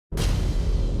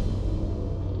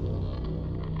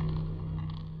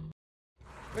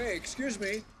Hey, excuse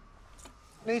me.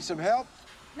 Need some help?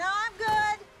 No, I'm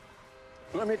good.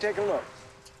 Let me take a look.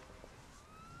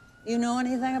 You know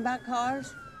anything about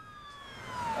cars?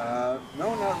 No,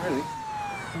 not really.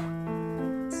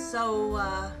 So,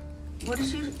 what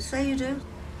did you say you do?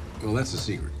 Well, that's a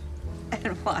secret.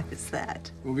 And why is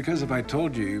that? Well, because if I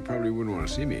told you, you probably wouldn't want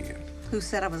to see me again. Who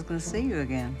said I was going to see you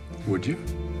again? Would you?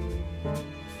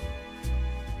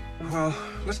 Well,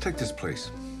 let's take this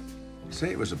place.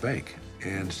 Say it was a bank,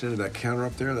 and instead of that counter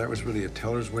up there, that was really a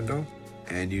teller's window,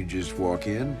 and you just walk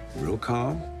in real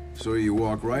calm. So you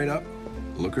walk right up,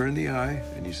 look her in the eye,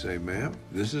 and you say, ma'am,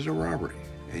 this is a robbery.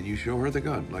 And you show her the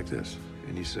gun like this,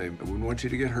 and you say, I wouldn't want you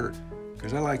to get hurt,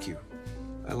 because I like you.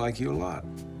 I like you a lot.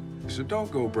 So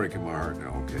don't go breaking my heart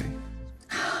now, okay?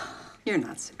 You're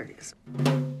not serious.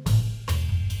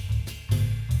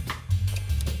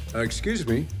 Excuse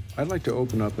me, I'd like to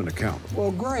open up an account.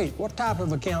 Well, great. What type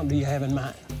of account do you have in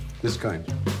mind? This kind.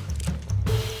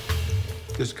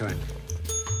 This kind.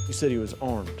 You said he was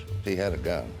armed. He had a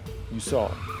gun. You saw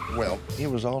him. Well, he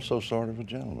was also sort of a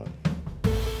gentleman.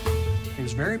 He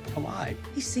was very polite.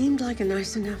 He seemed like a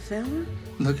nice enough fella.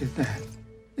 Look at that.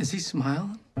 Is he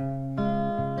smiling?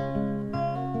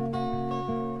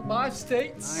 5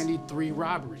 states. 93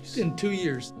 robberies. In 2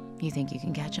 years. You think you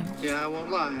can catch him? Yeah, I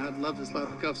won't lie. I'd love to slap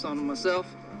the cuffs on him myself.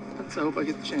 So I hope I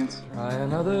get the chance. Try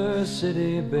another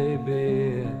city,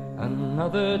 baby,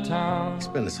 another town. He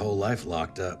spent his whole life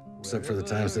locked up, except for the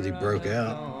times that he broke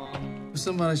out.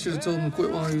 Somebody should have told him to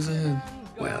quit while he was ahead.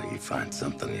 Well, you find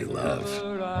something you love.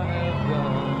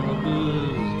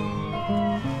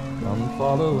 Come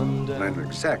following down. I'm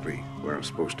exactly where I'm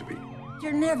supposed to be.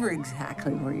 You're never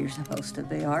exactly where you're supposed to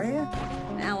be, are you?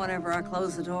 Now, whenever I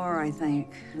close the door, I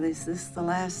think, is this the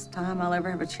last time I'll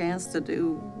ever have a chance to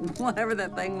do whatever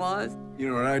that thing was? You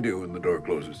know what I do when the door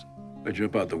closes? I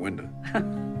jump out the window.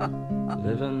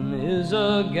 Living is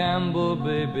a gamble,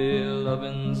 baby.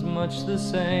 Loving's much the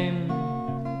same.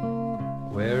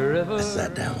 Wherever. I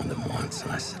sat down with him once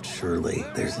and I said, surely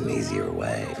there's an easier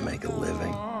way to make a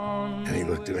living. And he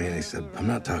looked at me and he said, I'm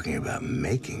not talking about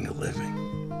making a living.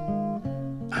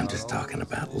 I'm just talking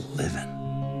about living.